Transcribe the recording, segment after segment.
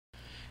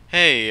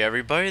Hey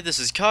everybody, this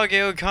is Kage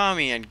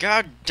Ookami, and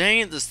god dang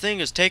it, this thing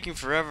is taking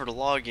forever to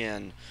log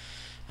in.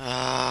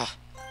 I've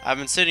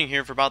been sitting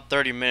here for about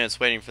 30 minutes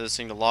waiting for this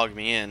thing to log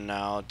me in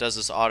now. It does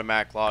this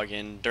automatic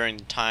login during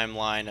the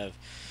timeline of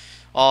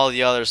all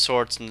the other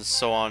sorts and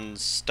so on and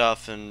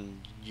stuff,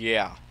 and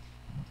yeah.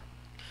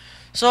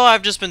 So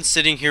I've just been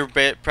sitting here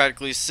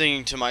practically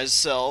singing to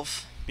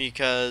myself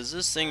because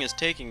this thing is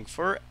taking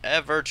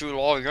forever to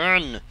log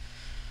in.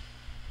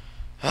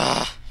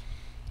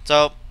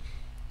 So,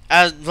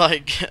 as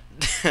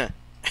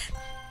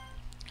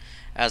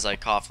as I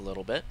cough a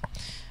little bit,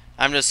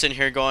 I'm just sitting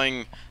here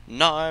going,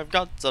 now I've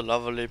got a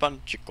lovely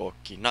bunch of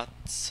cookie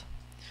nuts.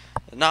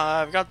 Now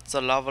I've got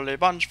a lovely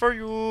bunch for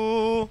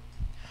you.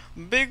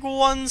 Big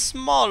ones,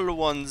 small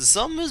ones,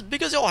 some as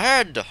big as your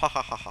head. Ha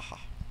ha ha ha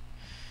ha.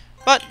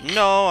 But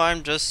no,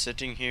 I'm just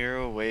sitting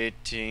here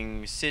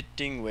waiting,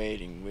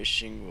 waiting,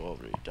 wishing, blah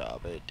blah blah.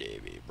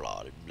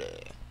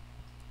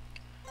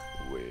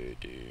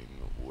 Waiting.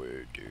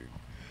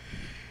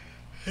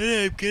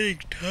 And I'm getting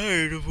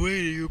tired of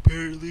waiting,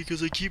 apparently,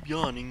 because I keep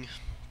yawning.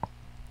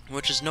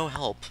 Which is no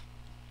help.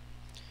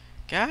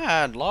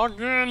 God, log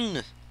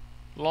in!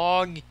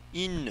 Log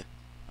in.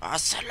 I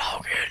said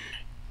log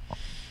in.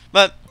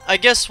 But, I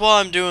guess while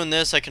I'm doing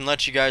this, I can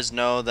let you guys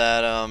know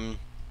that,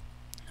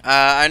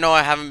 I know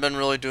I haven't been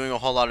really doing a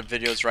whole lot of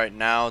videos right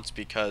now. It's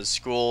because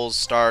school's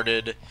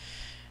started,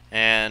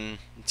 and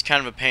it's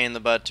kind of a pain in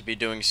the butt to be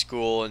doing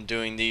school and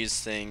doing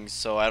these things,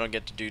 so I don't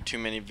get to do too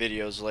many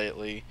videos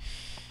lately.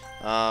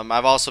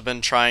 I've also been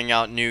trying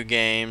out new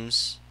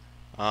games,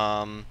 which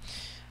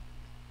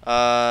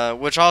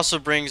also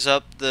brings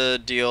up the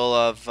deal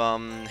of,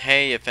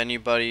 hey, if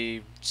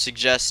anybody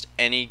suggests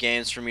any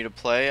games for me to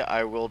play,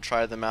 I will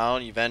try them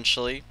out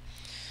eventually.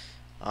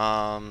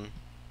 Like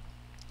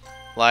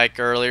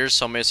earlier,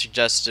 somebody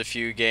suggested a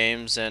few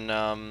games, and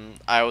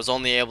I was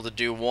only able to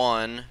do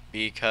one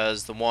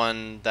because the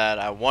one that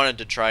I wanted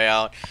to try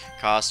out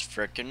cost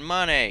frickin'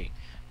 money.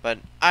 But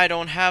I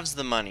don't have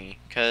the money,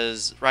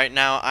 because right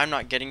now I'm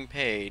not getting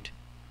paid.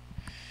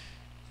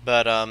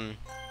 But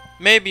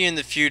maybe in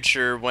the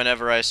future,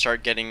 whenever I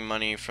start getting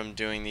money from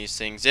doing these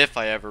things, if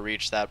I ever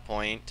reach that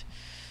point,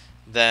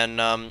 then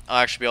I'll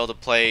actually be able to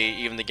play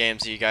even the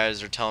games that you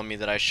guys are telling me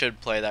that I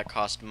should play that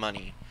cost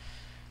money,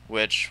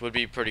 which would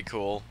be pretty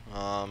cool.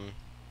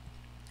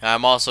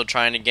 I'm also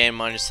trying to gain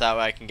money so that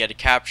way I can get a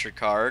capture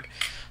card,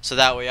 so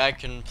that way I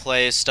can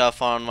play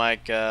stuff on my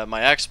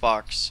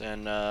Xbox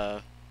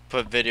and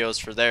put videos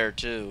for there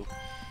too,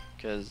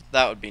 because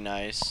that would be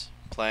nice.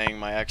 Playing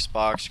my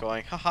Xbox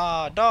going,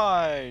 haha,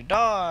 die,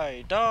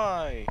 die,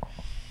 die.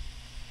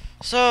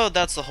 So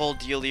that's the whole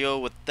dealio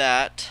with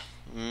that.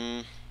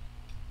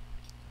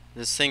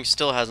 This thing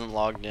still hasn't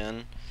logged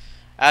in.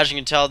 As you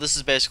can tell, this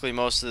is basically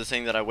most of the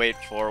thing that I wait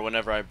for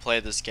whenever I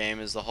play this game,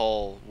 is the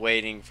whole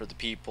waiting for the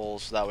people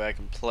so that way I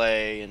can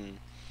play, and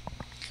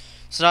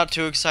it's not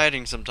too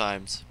exciting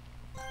sometimes.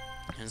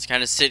 And just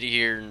kind of sit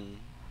here and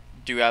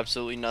do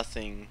absolutely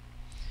nothing.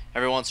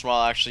 Every once in a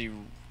while I'll actually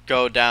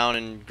go down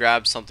and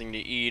grab something to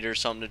eat or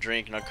something to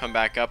drink, and I'll come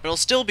back up and it'll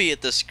still be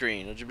at this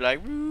screen. It'll just be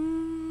like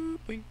woo,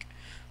 bink,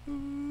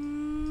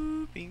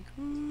 woo, bink,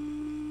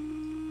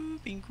 woo,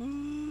 bink,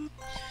 woo.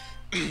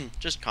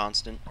 Just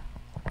constant.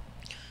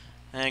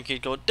 And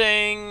keep go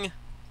ding,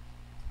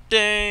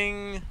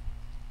 ding,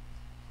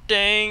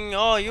 ding.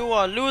 Oh, you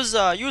are a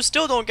loser. You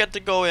still don't get to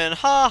go in.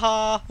 Ha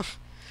ha.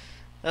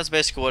 That's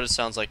basically what it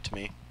sounds like to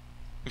me.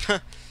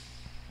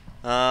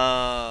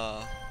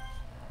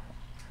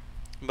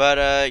 But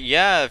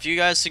yeah, if you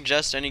guys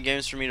suggest any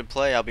games for me to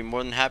play, I'll be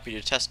more than happy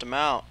to test them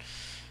out.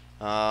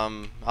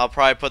 I'll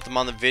probably put them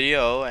on the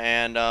video,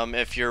 and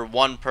if you're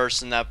one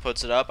person that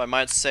puts it up, I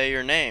might say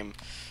your name,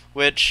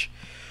 which,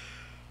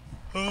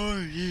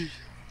 oh geez.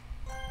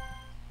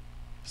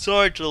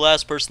 Sorry to the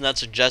last person that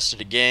suggested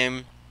a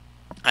game.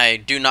 I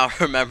do not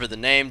remember the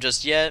name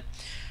just yet,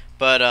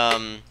 but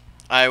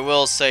I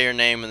will say your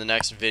name in the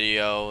next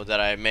video that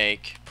I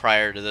make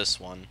prior to this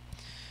one.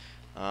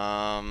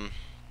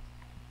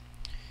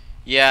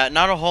 Yeah,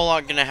 not a whole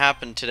lot gonna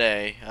happen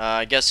today.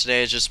 I guess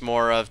today is just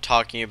more of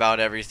talking about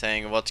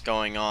everything, what's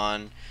going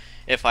on.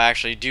 If I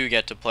actually do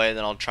get to play,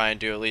 then I'll try and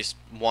do at least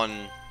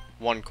one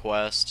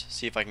quest,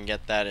 see if I can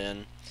get that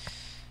in.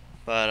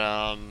 But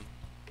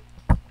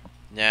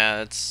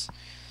yeah,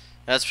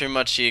 that's pretty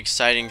much the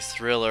exciting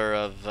thriller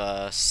of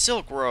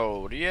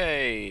Silkroad.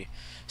 Yay!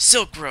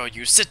 Silkroad,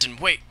 you sit and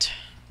wait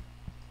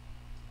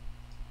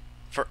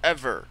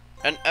forever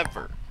and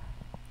ever.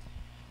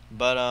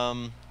 But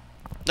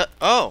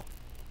oh,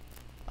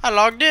 I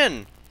logged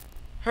in.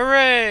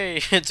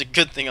 Hooray! It's a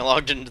good thing I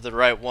logged into the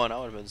right one. I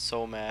would have been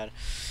so mad.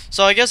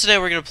 So I guess today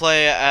we're gonna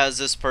play as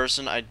this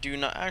person. I do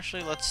not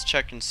actually. Let's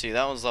check and see.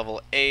 That one's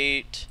level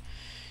 8.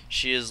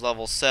 She is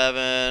level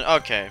 7.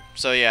 Okay,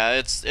 so yeah,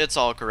 it's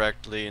all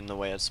correctly in the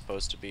way it's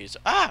supposed to be. So,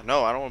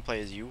 no, I don't want to play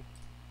as you.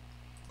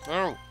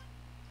 No.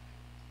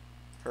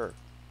 Her.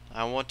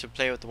 I want to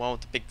play with the one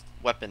with the big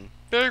weapon.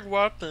 Big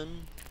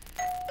weapon.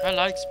 I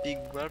like big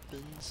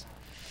weapons.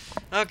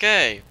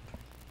 Okay.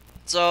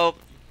 So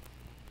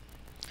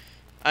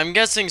I'm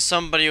guessing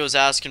somebody was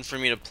asking for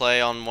me to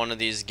play on one of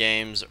these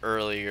games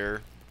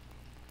earlier.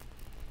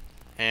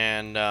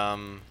 And,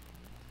 now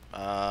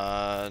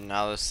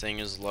this thing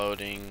is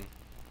loading.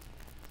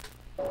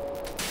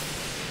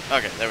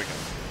 Okay, there we go.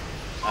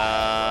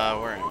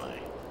 Where am I?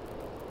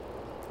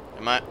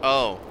 Am I?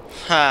 Oh.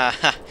 Ha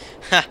ha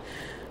ha.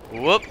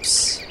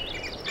 Whoops.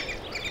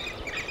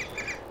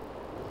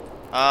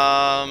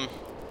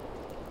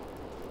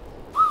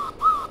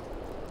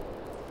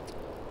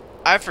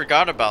 I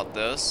forgot about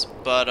this,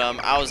 but,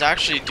 I was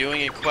actually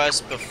doing a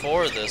quest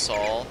before this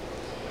all.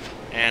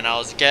 And I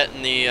was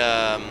getting the,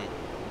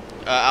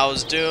 I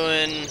was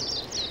doing,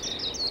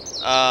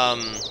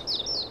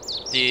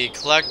 the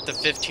collect the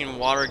 15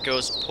 water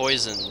ghost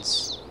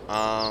poisons,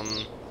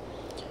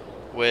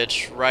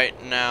 which right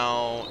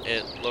now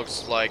it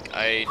looks like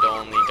I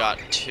only got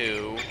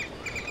 2.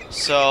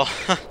 So,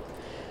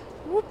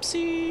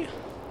 whoopsie.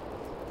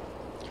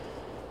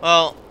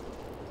 Well,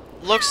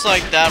 looks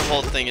like that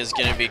whole thing is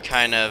gonna be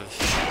kind of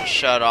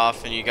shut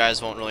off, and you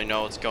guys won't really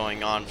know what's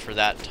going on for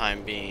that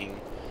time being.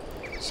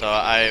 So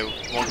I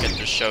won't get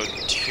to show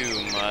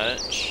too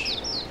much.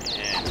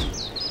 And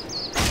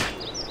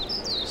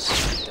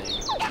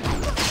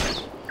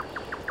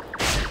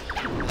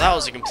that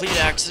was a complete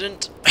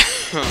accident.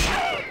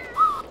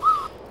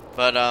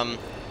 But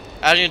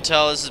as you can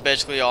tell, this is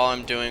basically all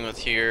I'm doing with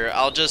here.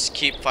 I'll just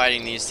keep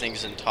fighting these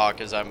things and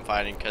talk as I'm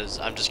fighting, because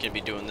I'm just gonna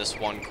be doing this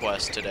one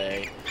quest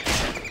today.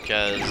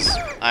 Because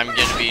I'm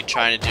gonna be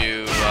trying to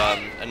do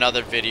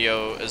another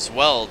video as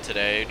well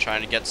today,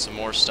 trying to get some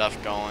more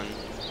stuff going.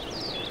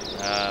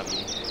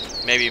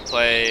 Maybe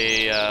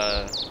play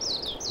a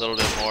little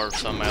bit more of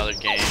some of my other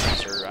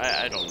games, or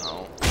I don't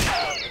know.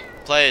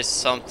 Play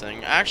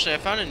something. Actually, I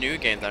found a new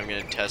game that I'm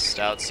going to test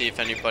out, see if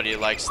anybody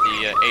likes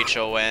the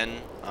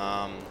HON,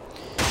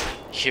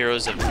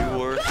 Heroes of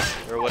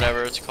Neworth, or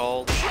whatever it's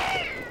called.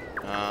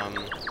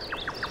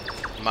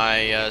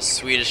 My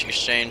Swedish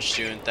exchange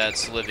student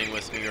that's living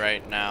with me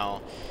right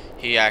now,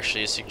 he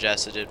actually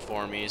suggested it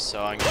for me,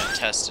 so I'm going to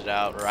test it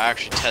out, or I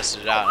actually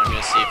tested it out, and I'm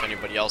going to see if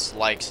anybody else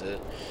likes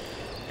it,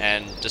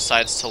 and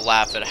decides to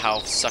laugh at how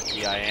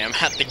sucky I am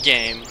at the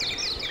game.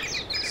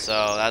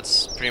 So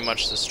that's pretty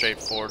much the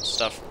straightforward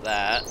stuff for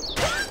that.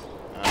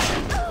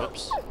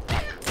 Whoops.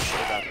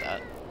 Sorry about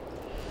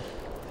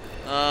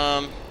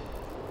that.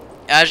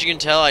 As you can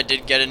tell, I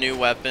did get a new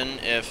weapon,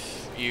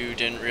 if you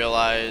didn't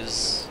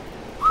realize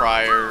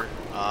prior.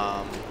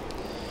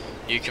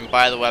 You can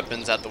buy the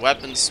weapons at the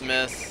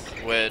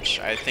weaponsmith, which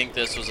I think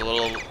this was a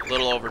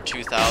little over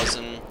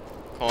 2,000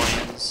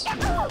 coins.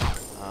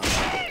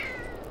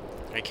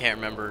 I can't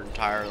remember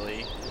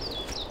entirely.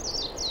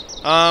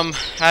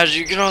 As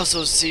you can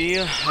also see,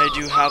 I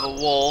do have a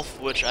wolf,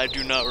 which I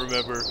do not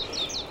remember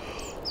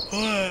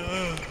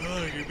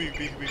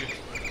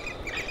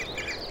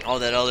all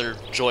that other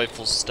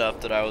joyful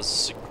stuff that I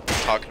was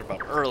talking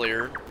about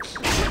earlier.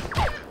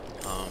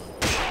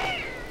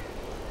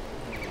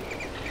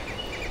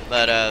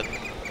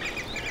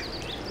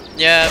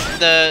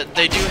 Yeah,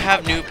 they do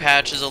have new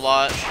patches a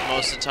lot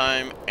most of the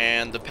time,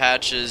 and the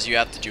patches you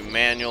have to do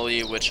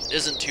manually, which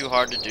isn't too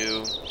hard to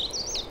do.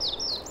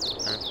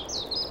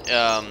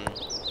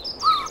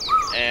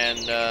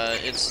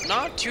 It's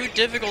not too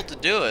difficult to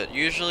do it.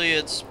 Usually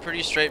it's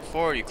pretty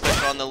straightforward. You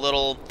click on the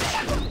little,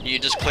 you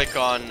just click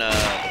on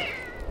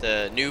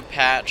the new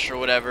patch or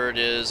whatever it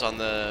is on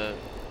the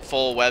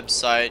full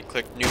website,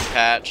 click new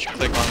patch,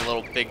 click on the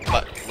little big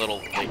button.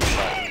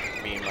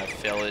 Me and my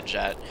failage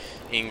at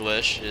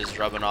English is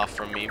rubbing off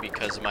from me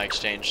because of my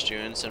exchange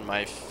students, and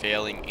my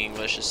failing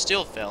English is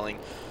still failing.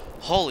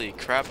 Holy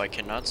crap, I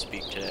cannot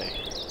speak today.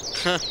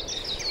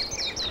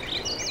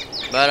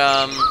 But,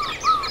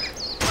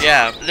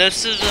 yeah,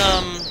 this is,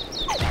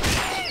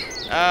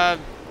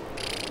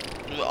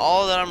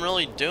 all that I'm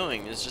really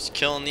doing is just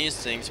killing these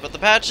things. But the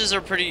patches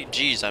are pretty,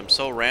 geez, I'm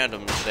so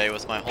random today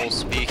with my whole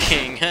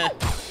speaking.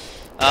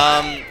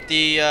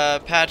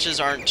 The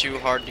patches aren't too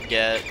hard to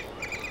get,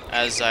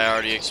 as I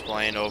already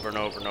explained over and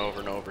over and over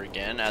and over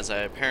again, as I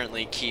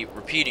apparently keep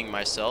repeating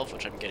myself,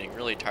 which I'm getting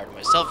really tired of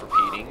myself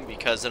repeating,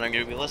 because then I'm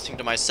going to be listening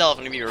to myself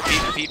and I'm going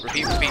to be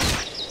repeat.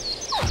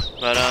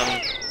 But,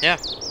 yeah.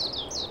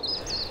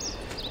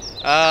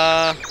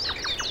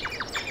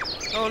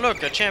 Oh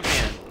look, a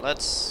champion.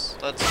 Let's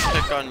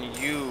pick on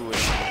you and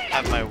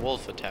have my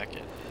wolf attack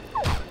it.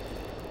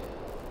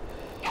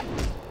 Okay.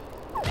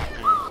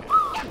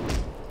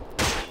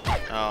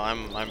 Oh,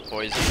 I'm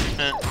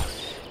poisoned.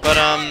 But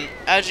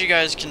as you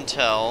guys can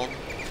tell,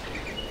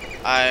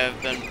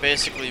 I've been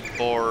basically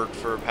bored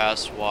for the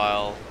past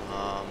while.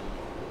 I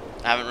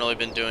haven't really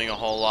been doing a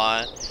whole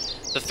lot.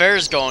 The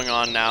fair's going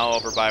on now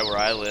over by where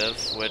I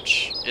live,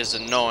 which is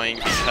annoying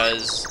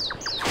because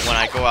when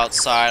I go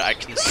outside I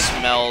can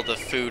smell the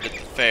food at the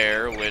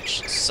fair,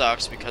 which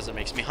sucks because it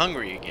makes me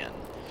hungry again.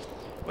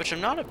 Which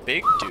I'm not a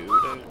big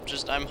dude,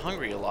 I'm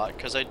hungry a lot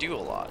because I do a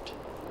lot.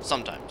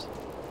 Sometimes.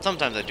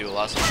 Sometimes I do a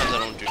lot, sometimes I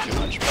don't do too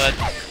much, but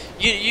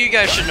you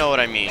guys should know what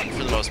I mean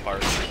for the most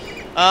part.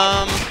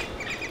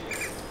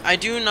 I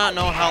do not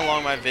know how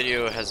long my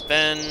video has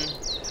been.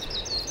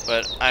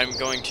 but I'm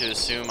going to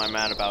assume I'm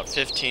at about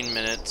 15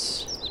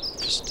 minutes.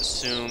 Just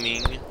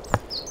assuming.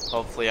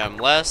 Hopefully I'm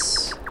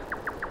less,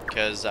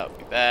 because that would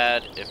be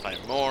bad. If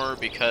I'm more,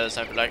 because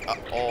I'd be like,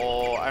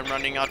 oh, I'm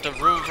running out of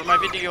room for my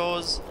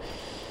videos.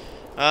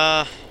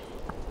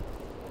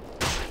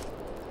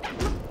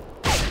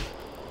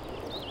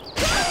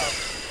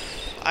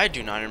 I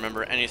do not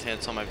remember anything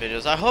that's on my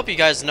videos. I hope you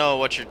guys know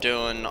what you're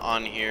doing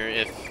on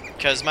here,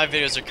 because my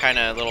videos are kind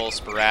of a little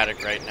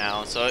sporadic right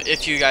now. So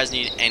if you guys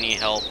need any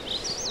help,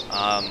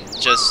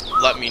 just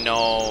let me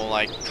know,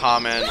 like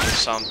comment or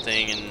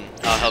something, and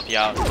I'll help you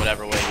out in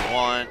whatever way you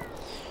want.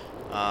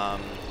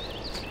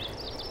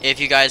 If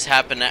you guys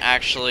happen to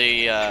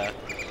actually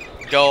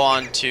go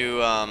on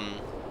to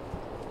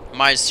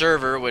my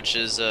server, which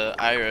is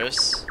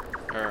Iris,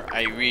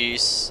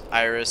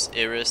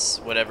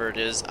 whatever it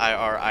is,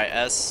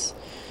 IRIS.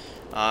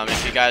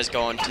 If you guys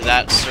go into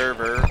that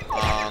server,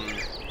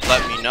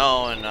 let me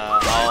know, and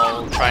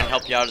I'll try and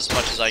help you out as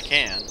much as I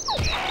can.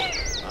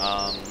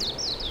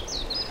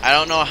 I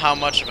don't know how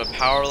much of a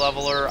power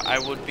leveler I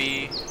would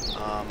be.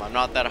 I'm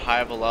not that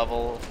high of a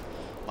level.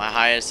 My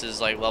highest is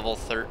like level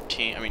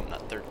 13, I mean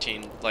not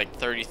 13, like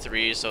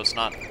 33, so it's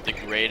not the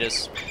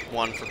greatest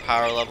one for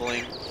power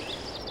leveling.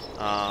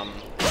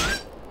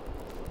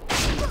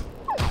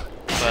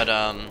 But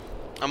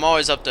I'm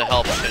always up to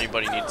help if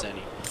anybody needs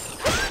any.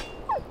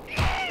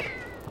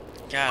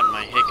 God,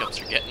 my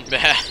hiccups are getting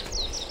bad.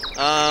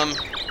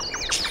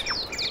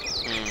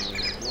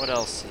 What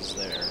else is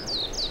there?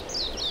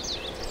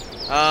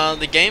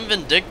 The game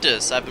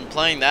Vindictus. I've been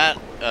playing that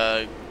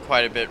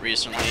quite a bit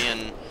recently,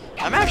 and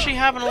I'm actually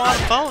having a lot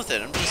of fun with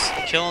it. I'm just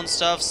killing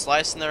stuff,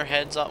 slicing their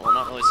heads off. Well,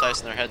 not really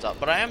slicing their heads off,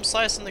 but I am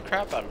slicing the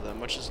crap out of them,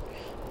 which is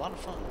a lot of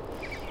fun,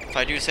 if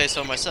I do say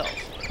so myself.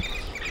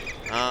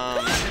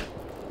 Am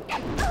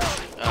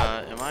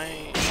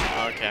I...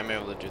 Okay, I'm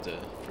able to do the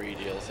free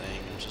deal thing.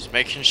 I'm just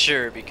making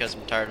sure, because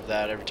I'm tired of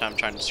that every time I'm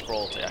trying to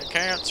scroll. I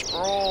can't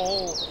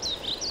scroll!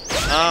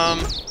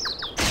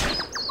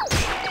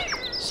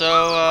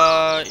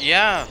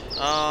 Yeah,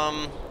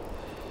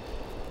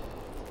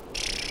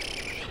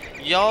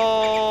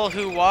 y'all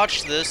who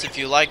watch this, if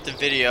you like the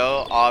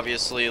video,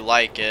 obviously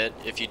like it.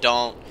 If you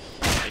don't,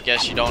 I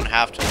guess you don't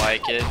have to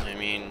like it. I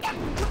mean,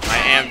 I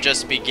am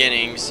just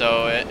beginning,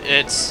 so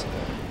it's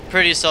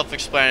pretty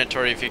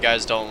self-explanatory if you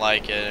guys don't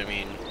like it. I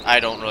mean, I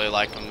don't really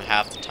like them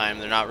half the time.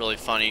 They're not really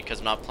funny because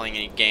I'm not playing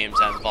any games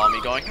that involve me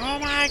going, oh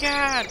my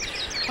god,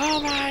 oh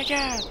my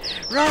god,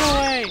 run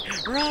away,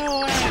 run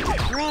away,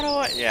 run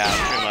away. Yeah,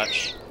 pretty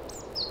much.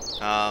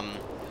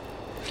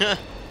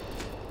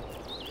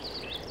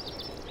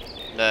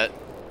 But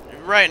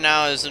right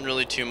now isn't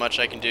really too much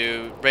I can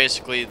do.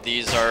 Basically,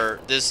 the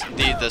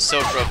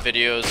Silkroad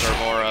videos are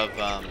more of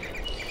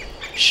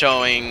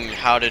showing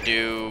how to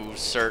do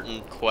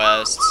certain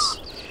quests,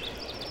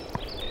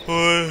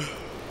 or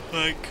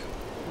like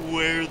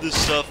where the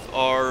stuff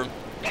are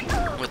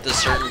with the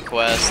certain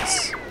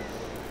quests,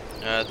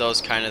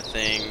 those kind of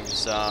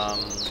things.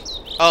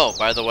 Oh,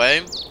 by the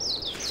way,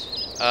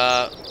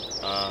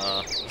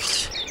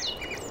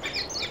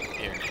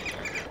 here,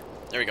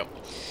 there we go.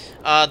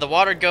 The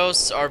water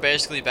ghosts are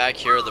basically back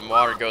here. The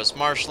water ghost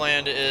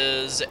marshland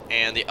is,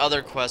 and the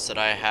other quests that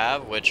I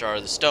have, which are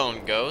the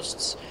stone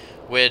ghosts,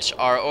 which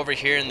are over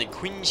here in the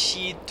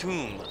Quincy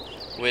tomb,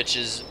 which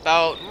is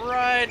about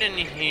right in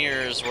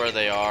here is where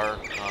they are.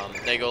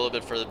 They go a little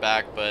bit further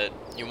back, but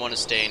you want to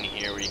stay in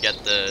here where you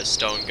get the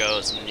stone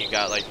ghosts, and then you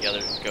got like the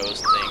other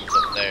ghost things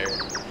up there.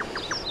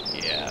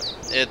 Yeah,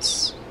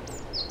 it's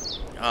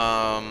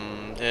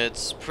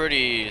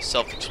pretty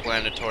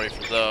self-explanatory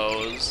for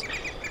those.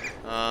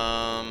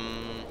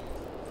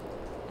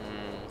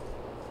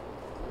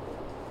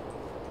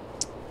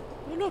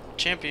 Look,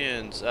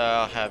 champions.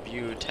 I'll have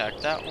you attack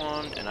that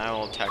one, and I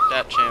will attack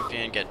that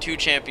champion. Get 2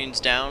 champions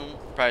down,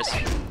 price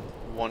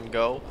 1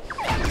 go.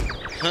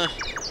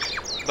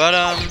 But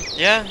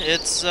yeah,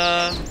 it's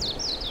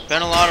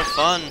been a lot of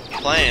fun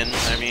playing.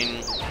 I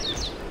mean,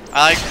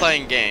 I like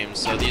playing games,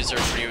 so these are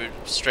pretty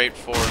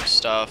straightforward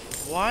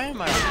stuff. Why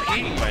am I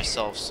repeating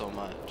myself so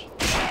much?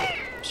 I'm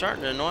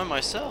starting to annoy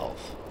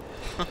myself.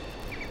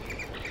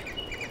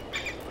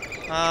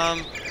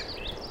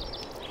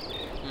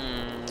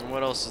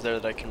 What else is there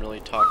that I can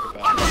really talk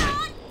about?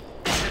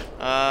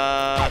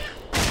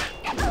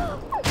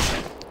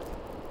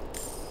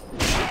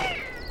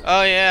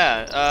 Oh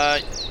yeah,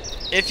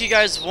 if you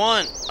guys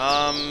want,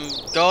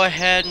 go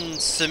ahead and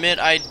submit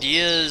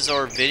ideas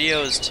or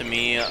videos to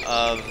me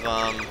of,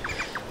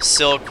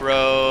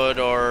 Silkroad,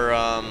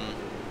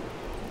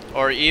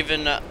 or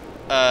even,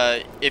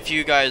 if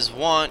you guys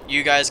want,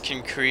 you guys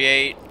can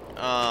create,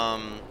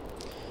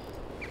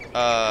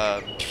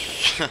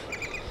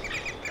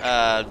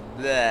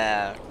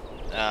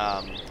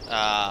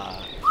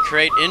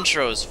 create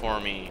intros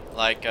for me,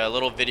 like a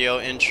little video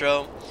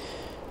intro.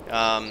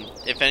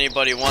 If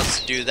anybody wants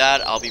to do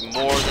that, I'll be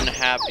more than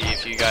happy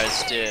if you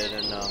guys did,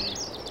 and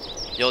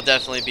you'll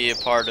definitely be a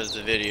part of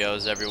the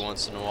videos every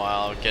once in a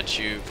while.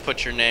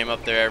 Put your name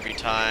up there every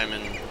time,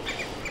 and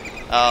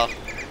I'll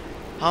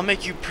I'll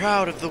make you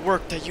proud of the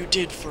work that you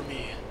did for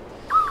me.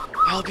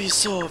 I'll be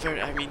so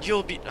very, I mean,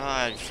 you'll be,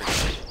 I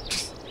forget.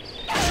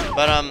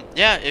 But,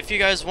 yeah, if you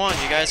guys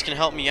want, you guys can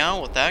help me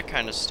out with that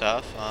kind of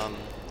stuff.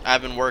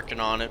 I've been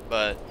working on it,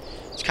 but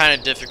it's kind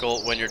of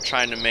difficult when you're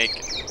trying to make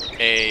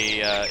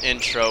a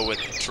intro with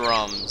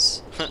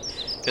drums.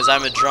 Because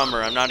I'm a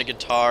drummer, I'm not a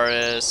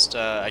guitarist.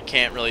 I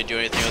can't really do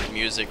anything with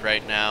music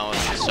right now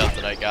with the stuff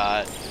that I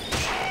got.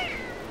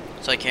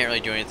 So I can't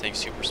really do anything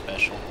super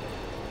special.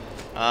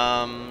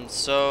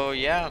 So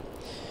yeah.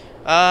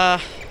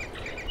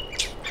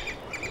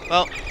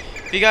 Well,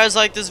 if you guys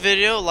like this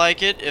video,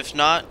 like it. If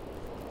not,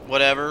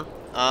 whatever.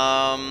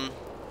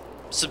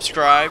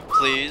 Subscribe,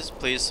 please.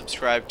 Please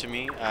subscribe to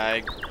me.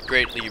 I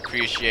greatly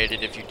appreciate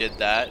it if you did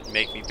that. It'd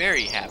make me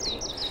very happy.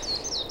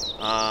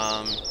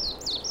 I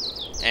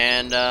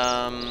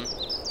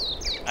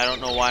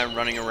don't know why I'm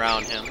running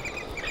around him.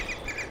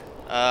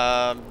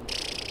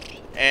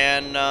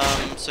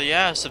 So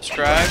yeah,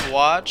 subscribe,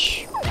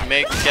 watch,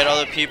 get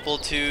other people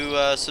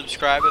to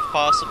subscribe if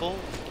possible.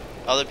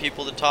 Other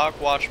people to talk,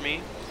 watch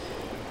me,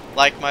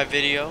 like my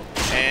video,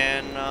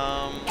 and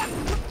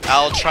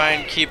I'll try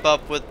and keep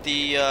up with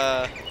the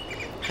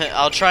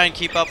I'll try and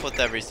keep up with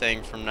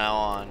everything from now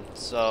on.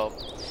 So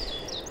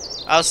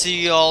I'll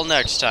see you all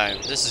next time.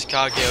 This is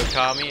Kage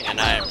Ookami, and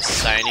I am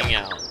signing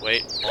out.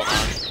 Wait, hold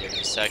on, give me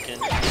a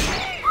second.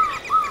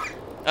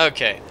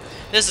 Okay,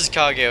 this is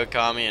Kage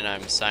Ookami, and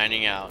I'm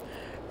signing out.